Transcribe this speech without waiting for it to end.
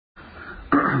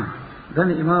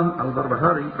Then Imam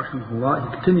al-Barbahari, rahimahullah,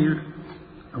 he continued,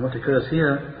 and what occurs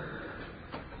here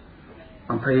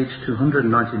on page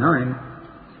 299,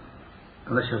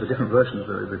 unless you have a different version of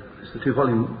it, it's the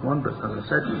 2-volume one, but as I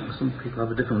said, some people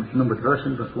have a different numbered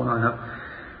version, but the one I have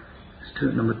is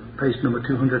page number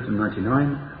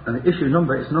 299, and the issue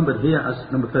number is numbered here as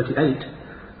number 38,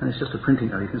 and it's just a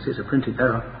printing error. You can see it's a printing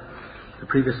error. The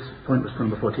previous point was point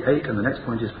number 48, and the next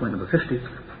point is point number 50.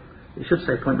 It should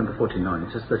say point number 49.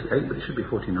 It says 38, but it should be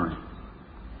 49.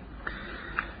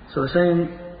 So the saying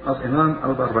of Imam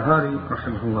al-Barbahari,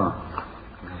 rahimahullah,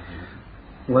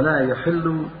 وَلَا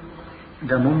يَحِلُّ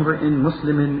دم امرئ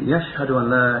مسلم يشهد أن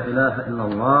لا إله إلا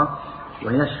الله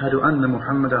ويشهد أن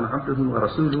محمدا عبده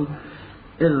ورسوله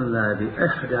إلا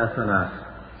بإحدى ثلاث: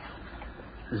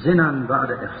 زنا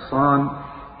بعد إحصان،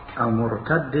 أو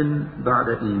مرتد بعد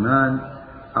إيمان،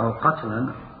 أو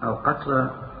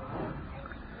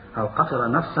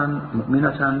قتل نفسا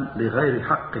مؤمنة بغير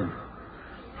حق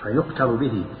فيقتل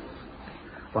به،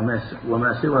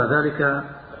 وما سوى ذلك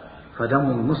فدم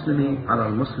المسلم على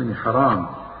المسلم حرام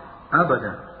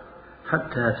أبدا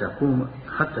حتى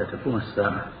تقوم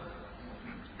الساعة.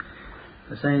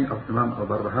 The saying of Imam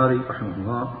al-Barbahari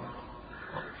rahimahullah,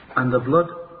 and the blood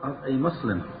of a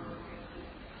Muslim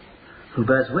who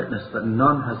bears witness that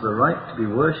none has the right to be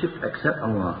worshipped except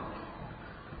Allah,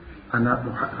 and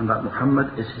that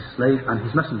Muhammad is his slave and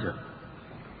his messenger,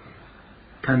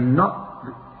 cannot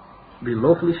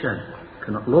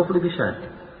lawfully be shed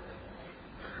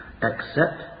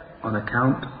except on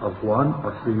account of one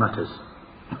of three matters: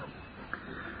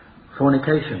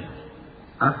 fornication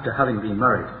after having been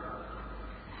married,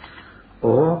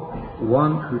 or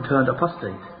one who turned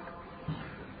apostate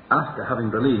after having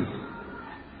believed,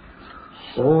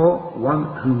 or one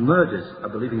who murders a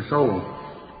believing soul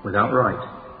without right.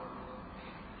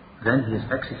 Then he is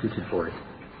executed for it.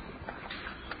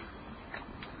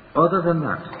 Other than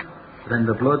that, then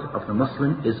the blood of the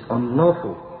Muslim is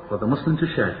unlawful for the Muslim to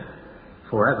shed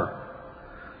forever,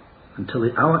 until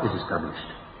the hour is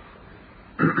established.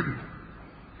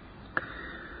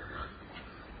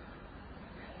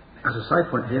 As a side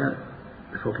point here,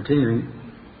 before continuing,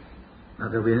 there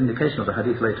will be an indication of the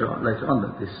hadith later on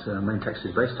that this main text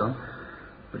is based on,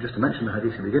 but just to mention the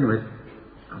hadith to begin with,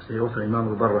 as the author Imam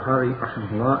al-Barbahari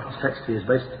rahimahullah, his text here is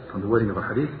based on the wording of a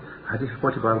hadith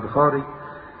reported by al-Bukhari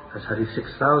as hadith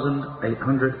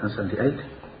 6878,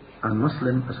 and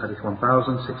Muslim as hadith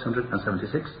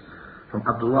 1676, from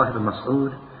Abdullah ibn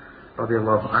Mas'ud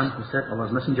radiallahu anhu, who said,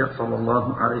 Allah's Messenger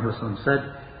sallallahu alayhi wa sallam said,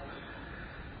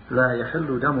 لا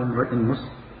يحل دم امرئ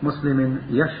مسلم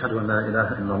يشهد أن لا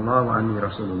إله إلا الله وأني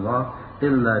رسول الله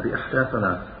إلا بإحدى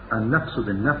ثلاث: النفس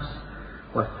بالنفس،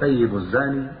 والثيب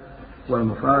الزاني،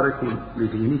 والمفارق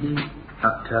لدينه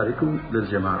التارك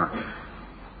للجماعة.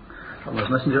 Allah's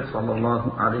Messenger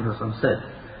sallallahu alayhi wa sallam said,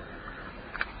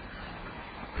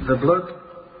 the blood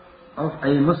of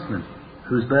a Muslim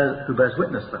who bears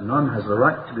witness that none has the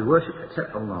right to be worshipped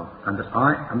except Allah, and that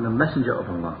I am the messenger of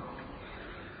Allah,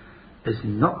 is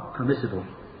not permissible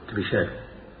to be shed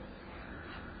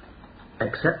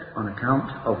except on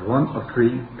account of one of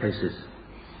three cases: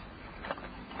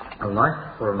 a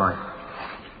life for a life,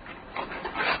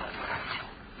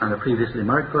 and a previously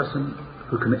married person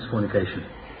who commits fornication,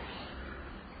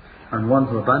 and one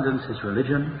who abandons his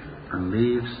religion and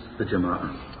leaves the Jama'ah.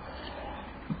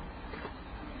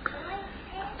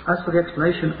 As for the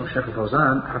explanation of Shaykh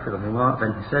al-Fawzan, hafidhahullah,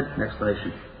 then he said in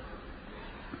explanation,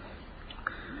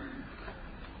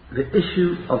 the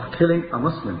issue of killing a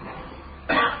Muslim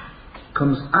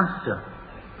comes after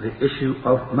the issue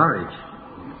of marriage,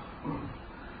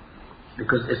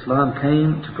 because Islam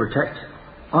came to protect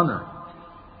honour,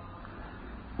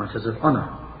 matters of honour,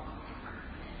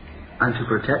 and to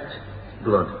protect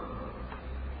blood,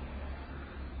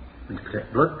 and to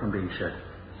protect blood from being shed,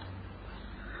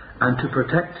 and to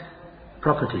protect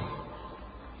property.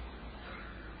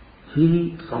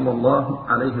 He sallallahu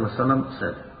alayhi wa sallam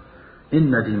said,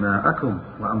 إن دماءكم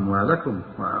وأموالكم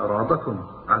وأعراضكم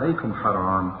عليكم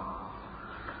حرام.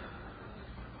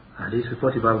 Hadith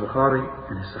reported by Bukhari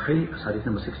in his Sahih as hadith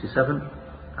number 67,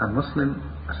 and Muslim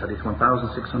as hadith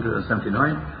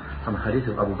 1679, from the hadith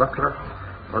of Abu Bakr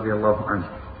radiallahu anhu.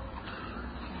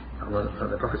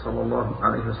 The Prophet sallallahu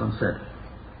alayhi wa sallam said,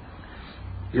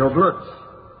 your blood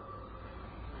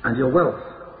and your wealth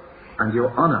and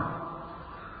your honour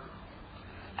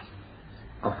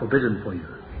are forbidden for you.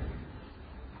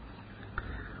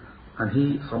 And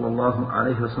he sallallahu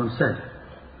alayhi wa sallam said,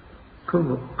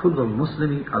 كل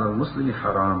المسلم على المسلم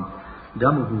حرام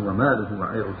دمه وماله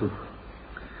وعرضه.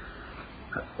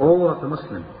 All of the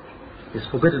Muslim is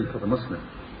forbidden for the Muslim: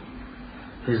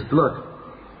 his blood,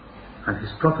 and his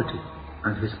property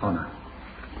and his honour.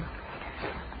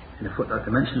 In a footnote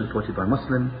dimension reported by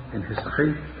Muslim in his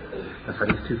Sahih, that's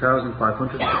hadith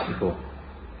 2564,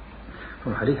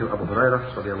 from hadith of Abu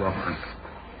Hurairah radiallahu anhu.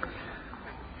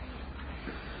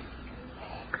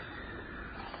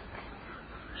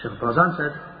 Shaykh Fawzan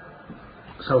said,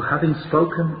 so having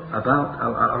spoken about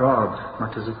al-a'rad,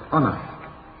 matters of honour,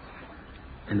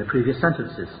 in the previous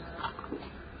sentences,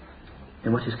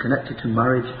 in what is connected to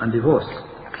marriage and divorce,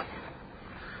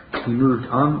 he moved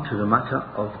on to the matter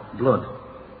of blood,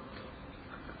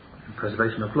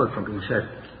 preservation of blood from being shed.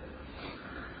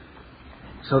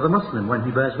 So the Muslim, when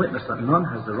he bears witness that none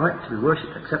has the right to be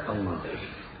worshipped except Allah,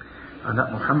 and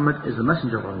that Muhammad is the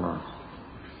messenger of Allah,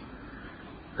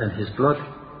 then his blood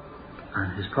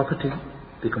and his property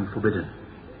become forbidden.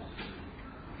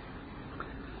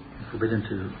 Forbidden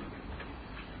to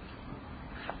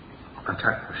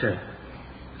attack or shed.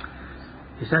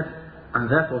 He said,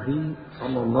 and therefore he,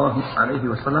 sallallahu alayhi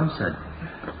wa sallam, said,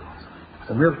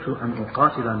 أمرت أن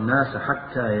أقاتل الناس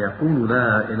حتى يقولوا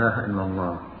لا إله إلا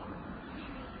الله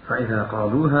فإذا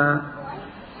قالوها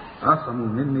عصموا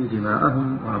مني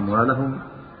دماءهم وأموالهم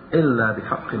إلا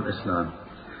بحق الإسلام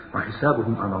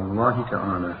وحسابهم على الله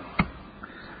تعالى.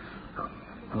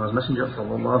 Allah's Messenger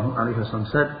sallallahu alayhi wa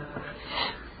sallam said,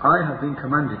 I have been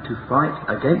commanded to fight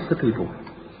against the people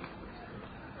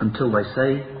until they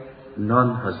say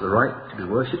none has the right to be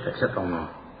worshipped except Allah.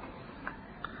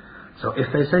 So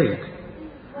if they say it,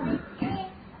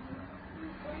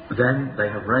 then they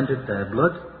have rendered their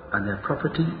blood and their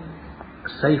property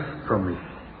safe from me,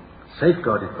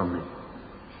 safeguarded from me,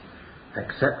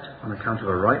 except on account of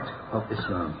a right of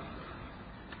Islam.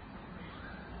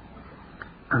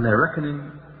 And their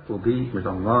reckoning will be with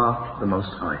Allah the Most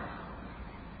High.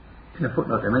 In a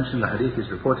footnote, I mentioned the hadith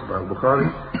is reported by Bukhari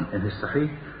in his Sahih,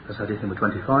 as hadith number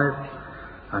 25,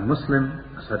 and Muslim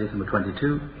as hadith number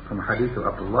 22, from a hadith of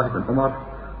Abdullah ibn Umar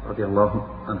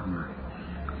radiallahu anhuma.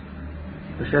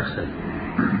 The Shaykh said,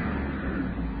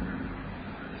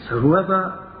 so whoever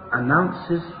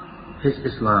announces his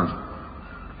Islam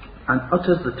and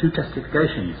utters the two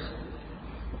testifications,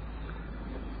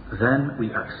 then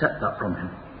we accept that from him,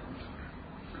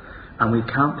 and we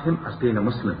count him as being a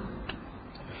Muslim,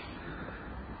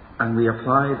 and we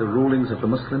apply the rulings of the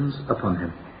Muslims upon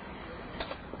him,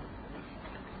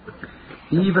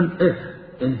 even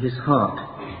if in his heart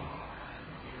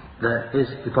there is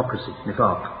hypocrisy,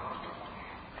 nifaq,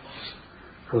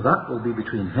 for that will be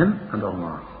between him and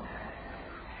Allah.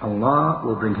 Allah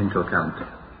will bring him to account.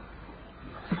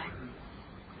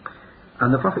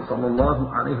 And the Prophet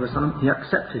ﷺ, he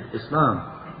accepted Islam.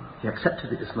 He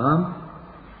accepted the Islam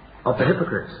of the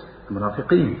hypocrites, the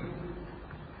munafiqeen,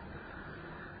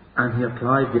 and he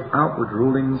applied the outward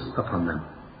rulings upon them.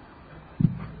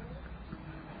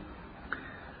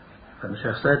 And the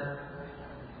Shaykh said,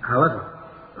 however,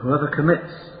 whoever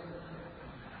commits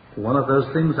one of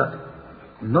those things that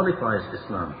nullifies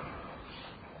Islam,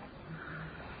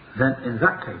 then in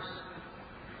that case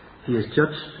he is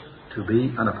judged to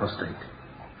be an apostate.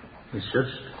 He is judged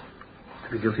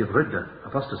to be guilty of ridda,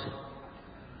 apostasy.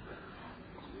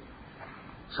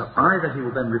 So either he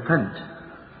will then repent,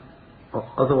 or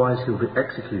otherwise he will be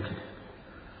executed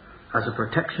as a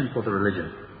protection for the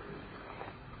religion.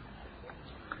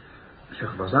 Shaykh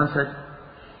Fawzan said,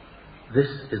 this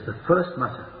is the first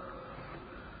matter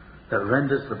that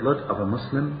renders the blood of a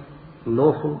Muslim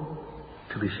lawful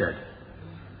to be shed.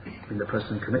 When the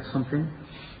person commits something,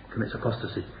 commits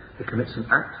apostasy, he commits an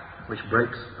act which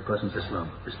breaks a person's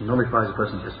Islam, which nullifies a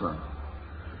person's Islam.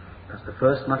 That's the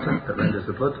first matter that renders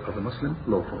the blood of a Muslim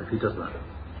lawful, if he does that.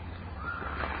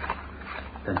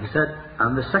 Then he said,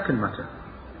 and the second matter,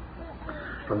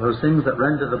 from those things that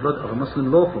render the blood of a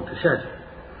Muslim lawful to shed,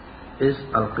 is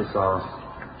al-qisas,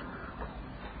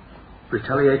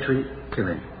 retaliatory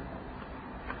killing.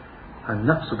 And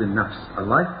nafsu bin nafs, a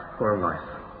life for a life.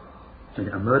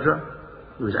 Meaning a murderer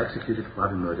who is executed for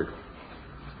having murdered.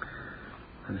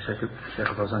 And Shaykh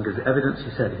Fawzan gives the evidence.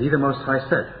 He said, he the Most High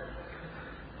said,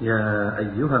 يا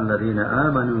أيها الذين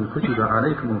آمنوا كتب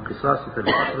عليكم القصاص في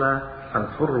القتلى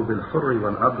الحر بالحر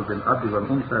والعبد بالعبد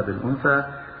والأنثى بالأنثى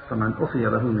فمن أفي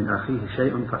له من أخيه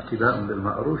شيء فاعتداء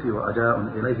بالمعروف وأداء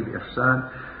إليه بإحسان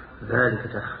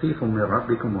ذلك تخفيف من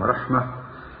ربكم ورحمة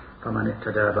فمن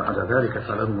اعتدى بعد ذلك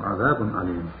فله عذاب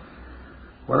أليم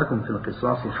ولكم في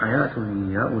القصاص حياة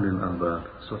يا أولي الألباب.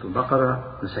 Surah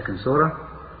Al-Baqarah, the second surah,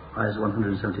 ayahs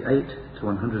 178 to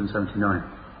 179,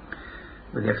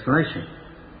 with the explanation.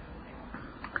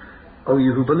 O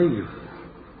you who believe,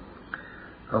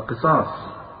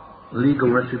 al-qisas, legal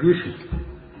retribution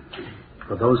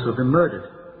for those who have been murdered,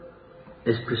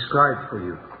 is prescribed for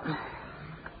you.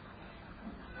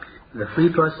 the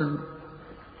free person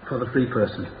for the free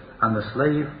person, and the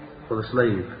slave for the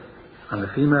slave, and the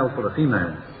female for the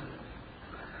female.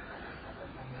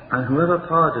 And whoever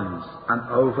pardons and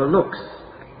overlooks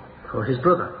for his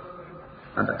brother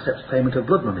and accepts payment of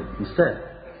blood money instead,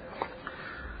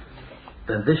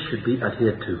 then this should be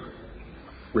adhered to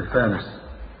with fairness,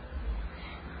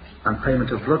 and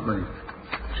payment of blood money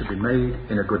should be made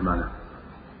in a good manner.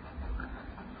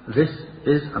 This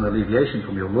is an alleviation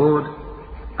from your Lord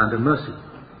and a mercy.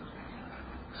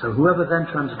 So whoever then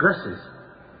transgresses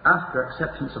after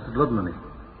acceptance of the blood money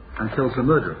and kills the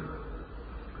murderer,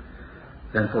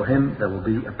 then for him there will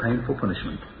be a painful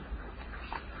punishment.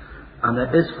 And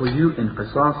there is for you in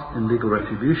qisas, in legal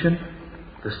retribution,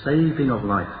 the saving of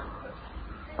life,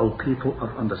 O people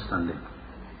of understanding.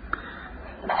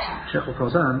 Shaykh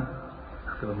al-Fawzan,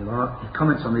 he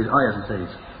comments on these ayahs and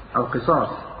says,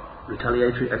 al-qisas,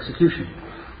 retaliatory execution,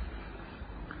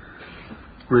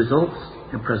 results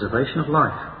in preservation of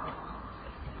life.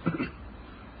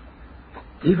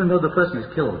 Even though the person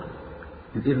is killed,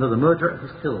 even though the murderer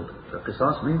is killed, the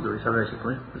qisas means the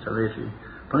retaliatory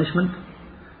punishment,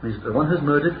 means the one who's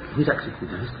murdered, he's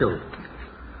executed, he's killed.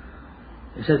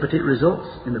 He says, but it results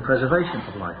in the preservation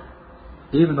of life,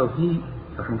 even though he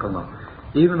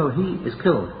is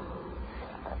killed.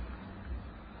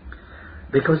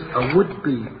 Because a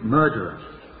would-be murderer,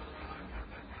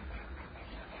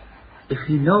 if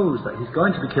he knows that he's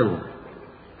going to be killed,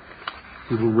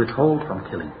 he will withhold from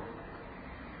killing.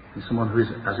 He's someone who is,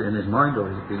 as in his mind,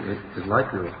 or is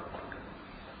likely, or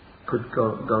could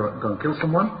go and kill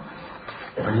someone,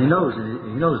 and he knows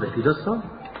that if he does so,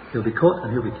 he'll be caught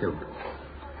and he'll be killed.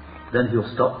 Then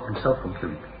he'll stop himself from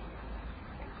killing.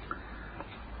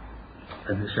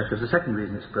 And the Shaykh has the second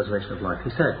reason, it's preservation of life. He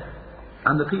said,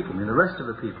 and the people, I mean the rest of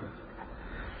the people,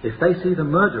 if they see the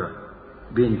murderer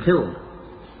being killed,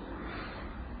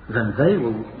 then they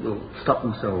will stop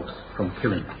themselves from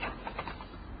killing.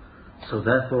 So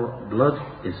therefore, blood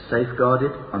is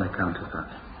safeguarded on account of that.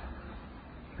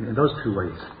 In those two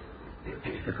ways.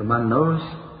 If a man knows,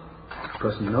 if a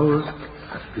person knows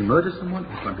that if he murders someone,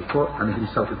 he's going to be caught and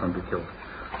himself is going to be killed.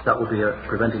 That will be a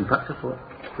preventing factor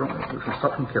which will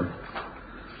stop him killing.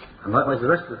 And likewise the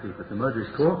rest of the people, if the murder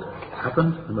is caught,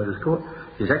 the murder is caught,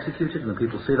 he is executed and the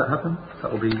people see that happen,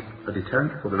 that will be a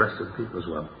deterrent for the rest of the people as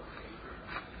well.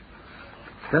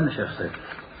 Then the Shaykh said,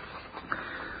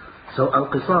 so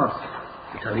al-qisas,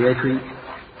 retaliatory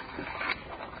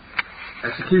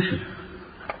execution,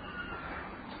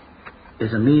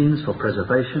 is a means for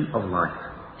preservation of life.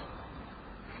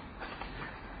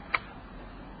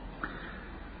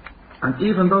 And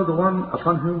even though the one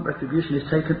upon whom retribution is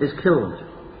taken is killed,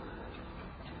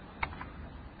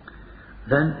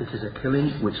 then it is a killing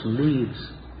which leads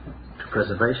to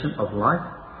preservation of life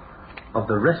of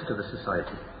the rest of the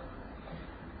society.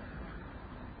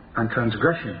 And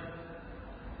transgression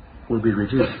will be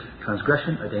reduced.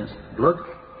 Transgression against blood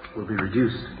will be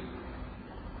reduced.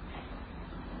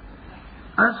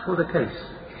 As for the case,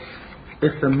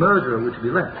 if the murderer were to be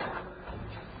left,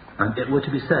 and it were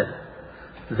to be said,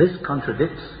 this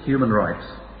contradicts human rights,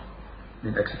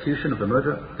 in execution of the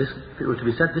murderer, if it were to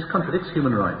be said, this contradicts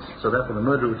human rights, so therefore the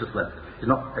murderer was just left, is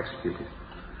not executed.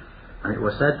 And it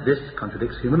was said, this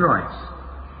contradicts human rights,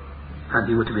 and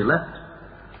he were to be left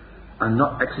and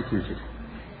not executed,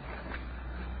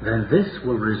 then this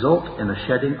will result in a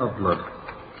shedding of blood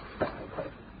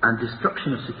and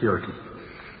destruction of security,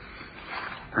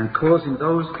 and causing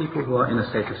those people who are in a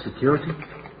state of security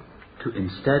to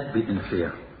instead be in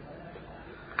fear.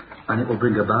 And it will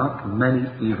bring about many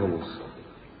evils.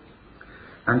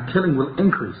 And killing will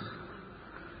increase,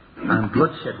 and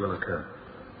bloodshed will occur.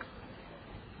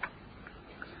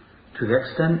 To the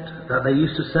extent that they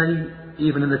used to say,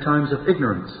 even in the times of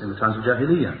ignorance, in the times of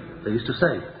Jahiliyyah, they used to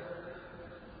say,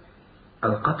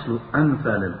 Al-qatlu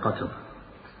anfa lil-qatl.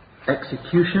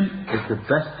 Execution is the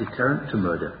best deterrent to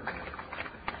murder.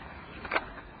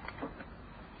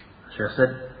 Shaykh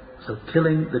said, so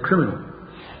killing the criminal,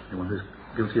 anyone who's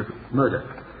guilty of murder,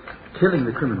 killing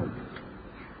the criminal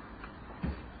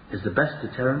is the best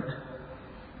deterrent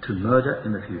to murder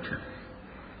in the future.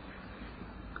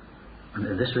 And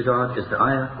in this regard is the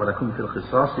ayah وَلَكُمْ فِي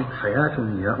الْقِصَاصِ حَيَاةٌ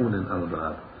يَا أُولِي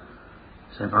الْأَلْبَابِ.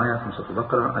 Same ayah from Surah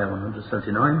Al-Baqarah, ayah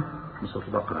 179 from Surah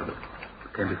Al-Baqarah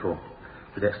that came before,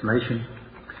 with the explanation.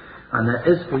 And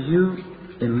there is for you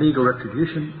in legal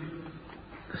retribution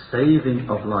the saving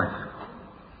of life,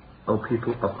 O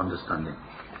people of understanding.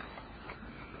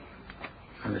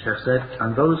 And the Shaykh said,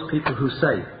 and those people who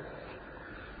say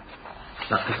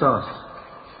that qisas,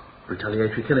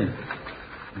 retaliatory killing,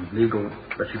 legal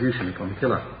retribution upon the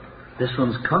killer, this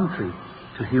runs contrary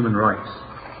to human rights,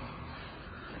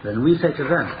 then we say to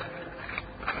them,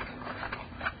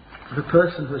 the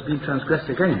person who has been transgressed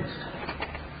against,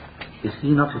 is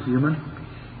he not a human?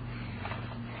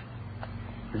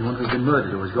 Anyone who has been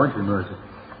murdered or is going to be murdered,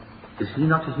 is he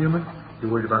not a human?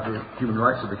 You're worried about the human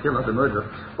rights of the killer, the murderer.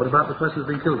 What about the person who's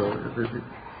been killed or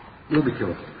will be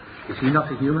killed? Is he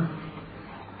not a human?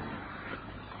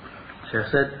 Shaykh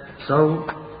said, so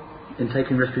in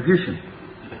taking retribution,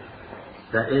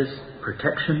 there is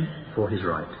protection for his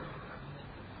right.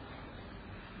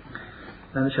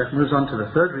 Then the Shaykh moves on to the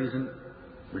third reason,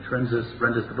 which renders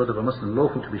the blood of a Muslim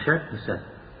lawful to be shed. He said,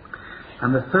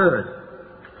 and the third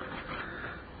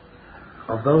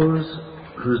of those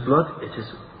whose blood it is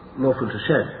lawful to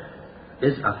shed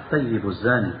is al-thayyib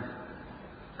al-zani.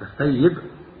 The thayyib,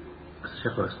 as the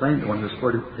Shaykh will explain, the one who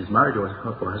is married or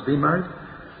has been married,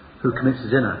 who commits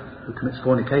zina, who commits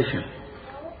fornication.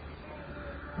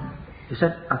 He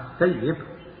said, al-thayyib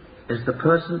is the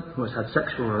person who has had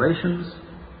sexual relations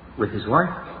with his wife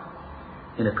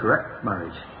in a correct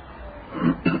marriage.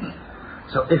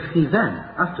 So if he then,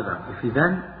 after that, if he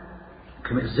then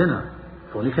commits zina,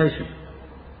 fornication,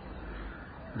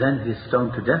 then he is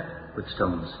stoned to death with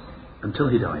stones until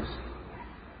he dies.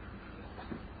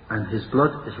 And his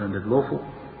blood is rendered lawful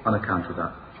on account of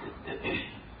that.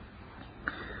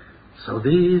 So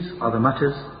these are the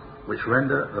matters which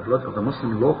render the blood of the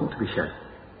Muslim lawful to be shed.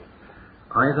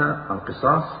 Either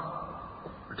al-qisas,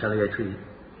 retaliatory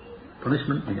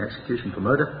punishment in execution for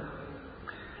murder,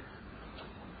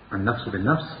 and nafs bin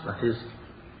nafs, that is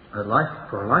a life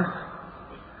for a life,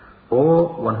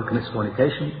 or one who commits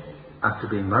fornication after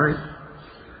being married,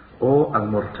 or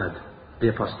al-murtad, the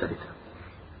apostate,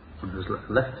 one who has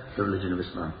left the religion of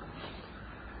Islam.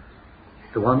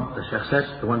 The Shaykh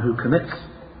said, the one who commits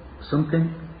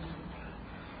something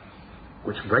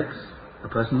which breaks a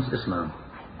person's Islam.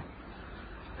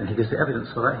 And he gives the evidence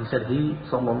for that. He said,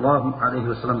 sallallahu alayhi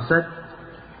wa sallam said,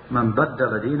 man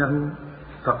baddala deenahu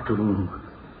faqtuluhu.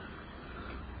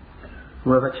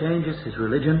 Whoever changes his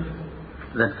religion,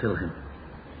 then kill him.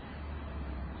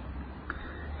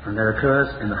 And there occurs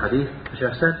in the hadith, the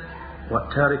Shaykh said,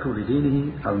 وَالتَّارِكُ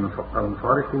لِدِينِهِ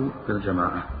الْمُفَارِقُ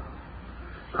بِالْجَمَاعَةِ.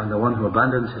 And the one who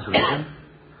abandons his religion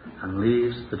and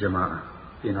leaves the jama'ah,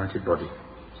 the united body.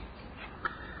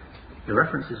 The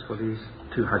references for these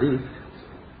two hadith,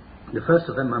 the first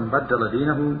of them, مَنْ بَدَّلَ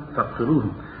دِينَهُ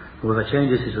فَاقْتُلُوهُ. Whoever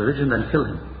changes his religion, then kill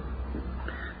him.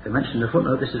 They mentioned in the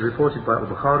footnote, this is reported by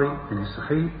Al-Bukhari in his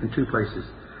Sahih in two places.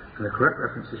 And the correct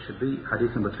references should be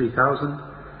hadith number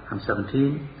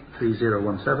 3017,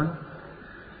 3017,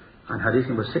 and hadith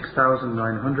number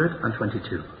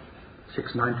 6922,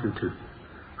 6922,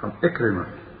 from Ikrimah,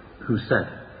 who said,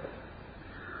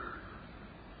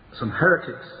 some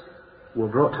heretics were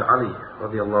brought to Ali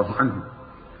radiallahu anhu,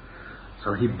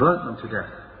 so he burnt them to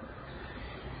death.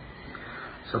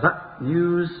 So that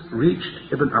news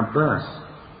reached Ibn Abbas.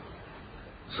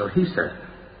 So he said,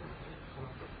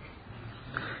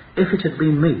 if it had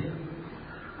been me,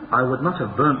 I would not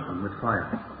have burnt them with fire,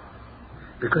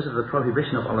 because of the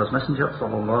prohibition of Allah's Messenger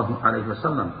sallallahu alayhi wa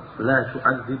sallam, لا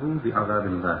تُعَذِّبُوا بِعَذَابِ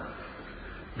اللَّهِ.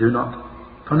 Do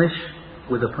not punish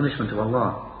with the punishment of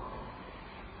Allah.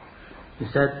 He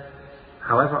said,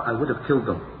 however, I would have killed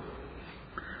them,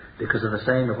 because of the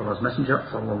saying of Allah's Messenger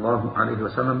sallallahu alayhi wa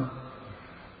sallam,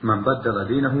 مَنْ بَدَّلَ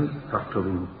دِينَهُ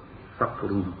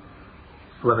فَاقْتُلُوهُ.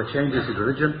 Whoever changes his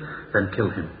religion, then kill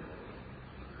him.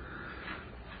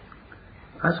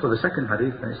 As for the second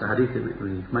hadith, it's a hadith that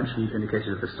we mentioned,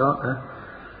 indicated at the start there,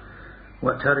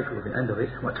 وَالتَّارِكُ at the end of it,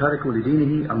 وَالتَّارِكُ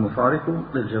لِدِينِهِ الْمُفَارِقُ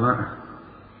لِلْجَمَاعَةِ.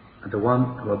 And the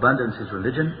one who abandons his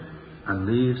religion and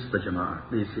leaves the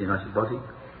jama'ah, leaves the united body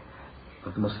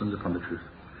of the Muslims upon the truth.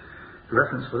 The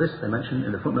reference for this, they mentioned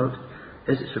in the footnote,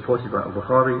 is it's reported by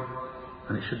Al-Bukhari,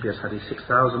 and it should be as hadith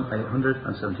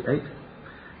 6878,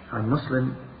 and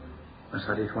Muslim as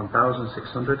hadith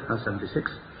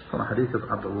 1676, from a hadith of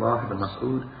Abdullah ibn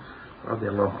Mas'ud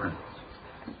radiallahu anhu.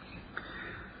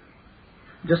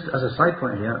 Just as a side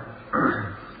point here,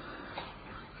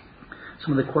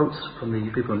 some of the quotes from the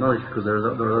people of knowledge, because there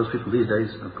are those people these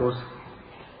days, of course,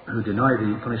 who deny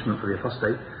the punishment for the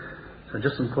apostate. So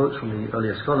just some quotes from the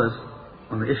earlier scholars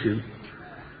on the issue.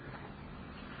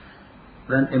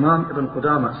 Then Imam Ibn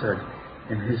Qudamah said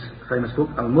in his famous book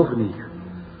Al-Mughni,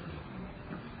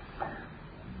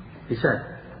 he said,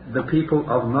 the people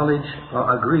of knowledge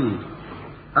are agreed,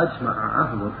 أجمع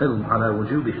أهل العلم على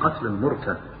وجوب قتل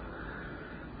المرتد.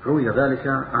 روي ذلك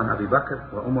عن أبي بكر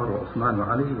وعمر وعثمان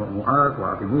وعلي ومعاذ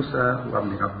وأبي موسى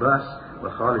وابن عباس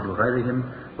وخالد وغيرهم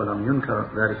ولم ينكر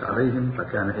ذلك عليهم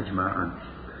فكان إجماعا.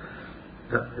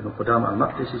 Ibn Qudamah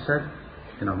al-Maqdisi said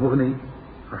in Al-Mughni,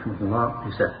 rahimahullah,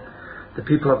 he said, the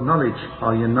people of knowledge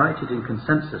are united in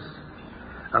consensus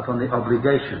upon the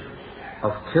obligation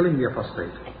of killing the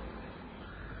apostate.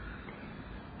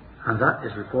 And that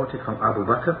is reported from Abu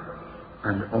Bakr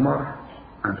and Umar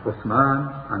and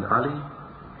Uthman and Ali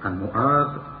and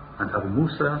Mu'adh and Abu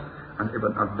Musa and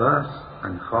Ibn Abbas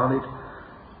and Khalid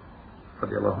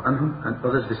radiallahu anhum and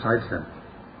others besides them.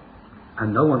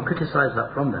 And no one criticized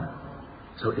that from them.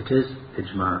 So it is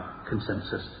ijma,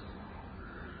 consensus.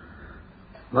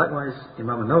 Likewise,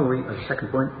 Imam Nawawi, as a second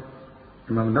point,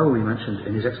 Imam Nawawi mentioned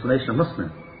in his explanation of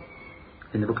Muslim,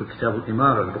 in the book of Kitab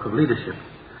al-Imara, the book of leadership,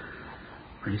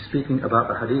 when he's speaking about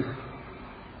the hadith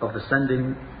of the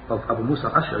sending of Abu Musa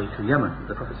al-Ash'ari to Yemen.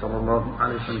 The Prophet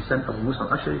ﷺ sent Abu Musa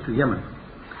al-Ash'ari to Yemen.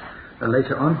 And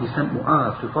later on he sent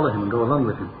Mu'adh to follow him and go along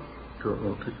with him,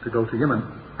 to go to Yemen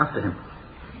after him.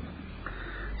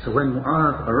 So when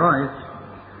Mu'adh arrived,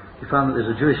 he found that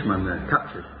there's a Jewish man there,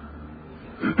 captured.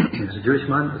 There's a Jewish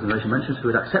man, as the narration mentions, who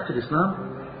had accepted Islam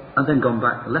and then gone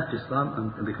back, left Islam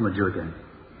and become a Jew again.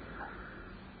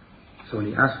 So when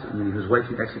he asked him, he was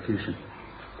waiting execution.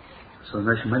 So the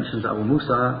narration mentions that Abu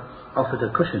Musa offered a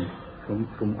cushion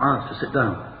for Mu'adh to sit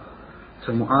down.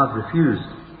 So Mu'adh refused.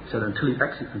 He said, until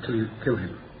you kill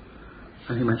him.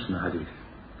 And he mentioned the hadith.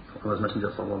 Allah's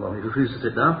Messenger sallallahu he refused to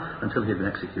sit down until he had been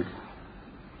executed.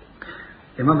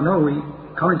 Imam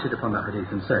Nawawi commented upon that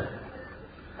hadith and said,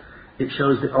 it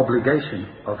shows the obligation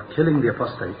of killing the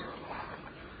apostate.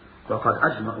 وَقَدْ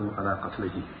أَجْمَعُوا عَلَىٰ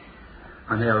قَتْلِهِ.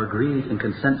 And they are agreed in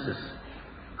consensus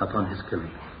upon his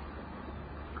killing.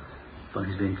 Upon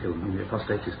his being killed, when the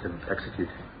apostate is killed,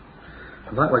 executed.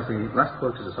 And likewise, the last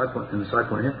quote is a side point, in the side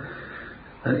point here.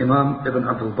 And Imam Ibn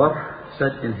Abdul Barr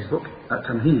said in his book,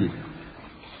 At-Tamheed,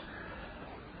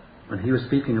 when he was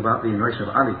speaking about the narration of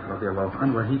Ali, radiallahu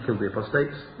anhu, when he killed the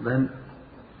apostates, then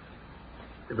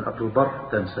Ibn Abdul Barr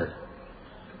then said,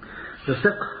 the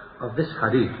fiqh of this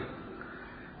hadith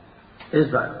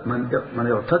is that man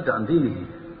irtadda an dinihi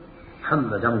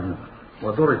halla damuhu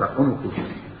wa duriba unuquhu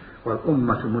wal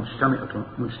ummatu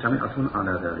mujtami'atun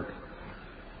ala dhalik.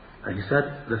 And he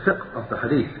said, the fiqh of the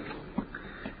hadith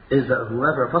is that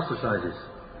whoever apostatizes,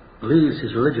 leaves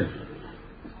his religion,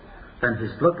 then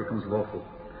his blood becomes lawful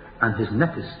and his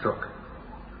neck is struck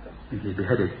and he is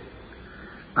beheaded.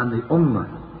 And the ummah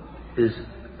is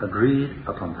agreed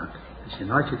upon that. It's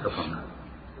united upon that.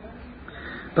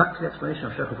 Back to the explanation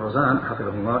of Shaykh al-Fawzan,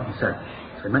 hafidhahullah, he said,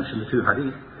 so he mentioned the two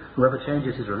hadith, whoever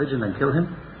changes his religion then kill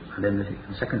him, and then the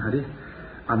second hadith,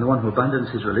 and the one who abandons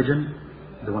his religion,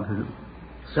 the one who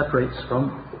separates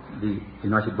from the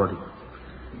united body.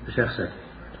 The Shaykh said,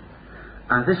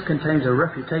 and this contains a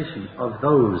refutation of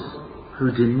those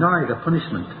who deny the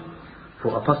punishment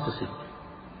for apostasy,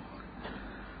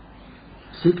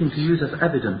 seeking to use as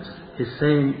evidence his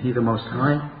saying, He the Most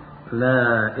High,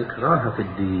 La ikraha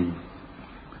fid deen.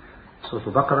 Surah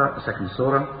Al-Baqarah, the second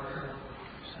surah,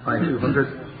 ayah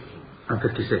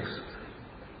 256.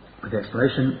 With the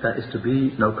explanation, there is to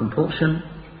be no compulsion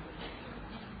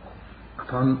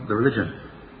upon the religion.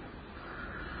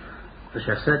 The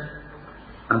Shaykh said,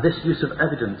 and this use of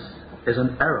evidence is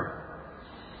an error,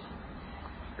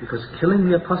 because killing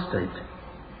the apostate,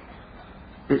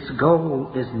 its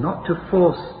goal is not to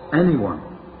force anyone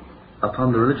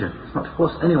upon the religion. It's not to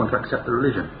force anyone to accept the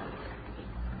religion.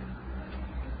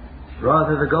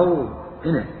 Rather, the goal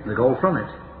in it, the goal from it,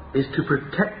 is to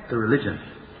protect the religion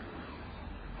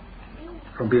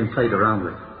from being played around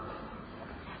with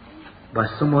by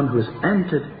someone who has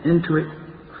entered into it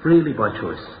freely by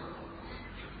choice,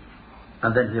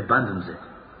 and then he abandons it,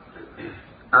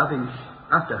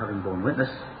 after having borne witness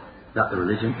that the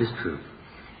religion is true.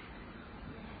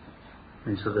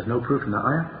 And so there's no proof in that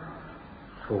ayah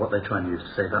for what they try and use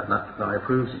to say that ayah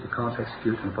proves that you can't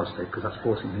execute an apostate because that's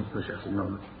forcing him to the Shaykh.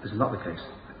 No, this is not the case.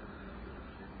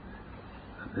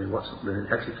 The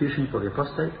execution for the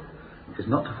apostate is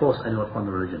not to force anyone upon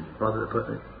the religion. Rather,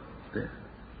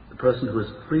 the person who has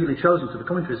freely chosen to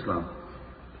become into Islam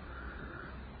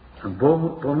and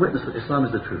borne witness that Islam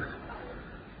is the truth,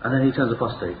 and then he turns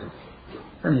apostate,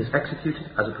 then he is executed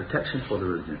as a protection for the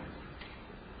religion.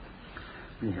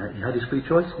 He had his free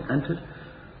choice, he entered.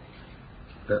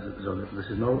 So this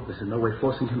is no way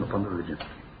forcing him upon the religion.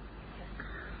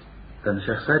 Then the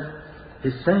Shaykh said,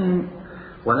 he's saying,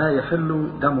 وَلَا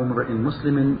يَحِلُّ دَمُ امْرِئٍ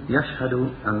مُسْلِمٍ يَشْهَدُ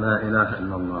أَنْ لَا إِلَهَ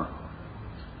إِلَّا اللَّهِ.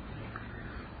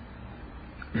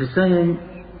 He's saying,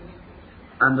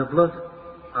 and the blood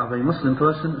of a Muslim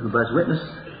person who bears witness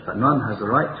that none has the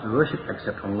right to be worshipped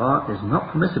except Allah is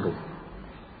not permissible.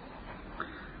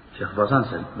 Shaykh Fawzan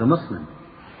said, the Muslim,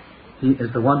 he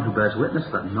is the one who bears witness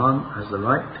that none has the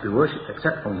right to be worshipped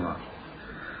except Allah,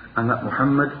 and that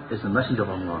Muhammad is the messenger of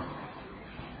Allah.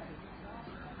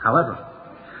 However,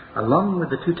 along with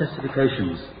the two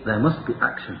testifications, there must be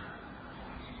action.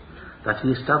 That he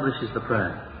establishes the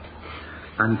prayer,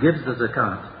 and gives the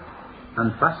zakat,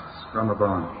 and fasts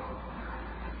Ramadan,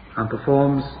 and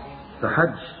performs the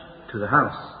Hajj to the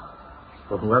house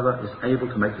for whoever is able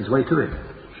to make his way to it.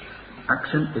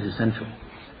 Action is essential.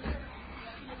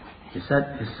 He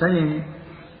said, his saying,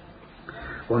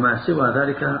 وَمَا سِوَى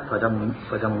ذَلِكَ فَدَمُ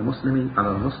الْمُسْلِمِ عَلَى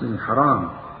الْمُسْلِمِ حَرَامٌ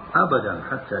أَبَدًا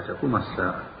حَتَّى تَقُومَ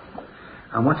السَّاعَةُ.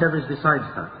 And whatever is besides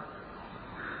that,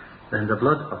 then the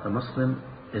blood of the Muslim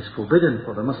is forbidden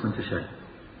for the Muslim to shed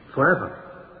forever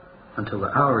until the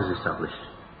hour is established.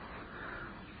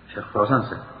 Shaykh Fawzan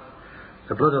said,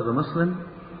 the blood of the Muslim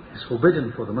is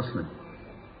forbidden for the Muslim.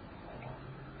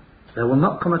 There will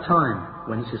not come a time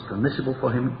when it is permissible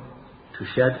for him to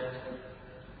shed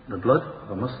the blood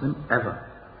of a Muslim ever.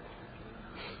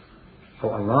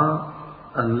 For Allah,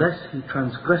 unless he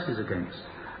transgresses against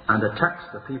and attacks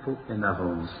the people in their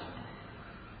homes,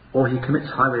 or he commits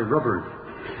highway robbery,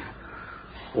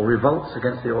 or revolts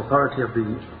against the authority of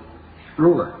the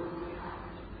ruler,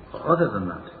 or other than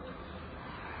that,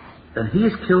 then he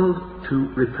is killed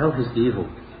to repel his evil,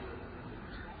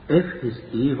 if his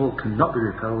evil cannot be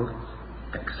repelled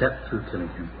except through killing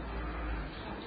him.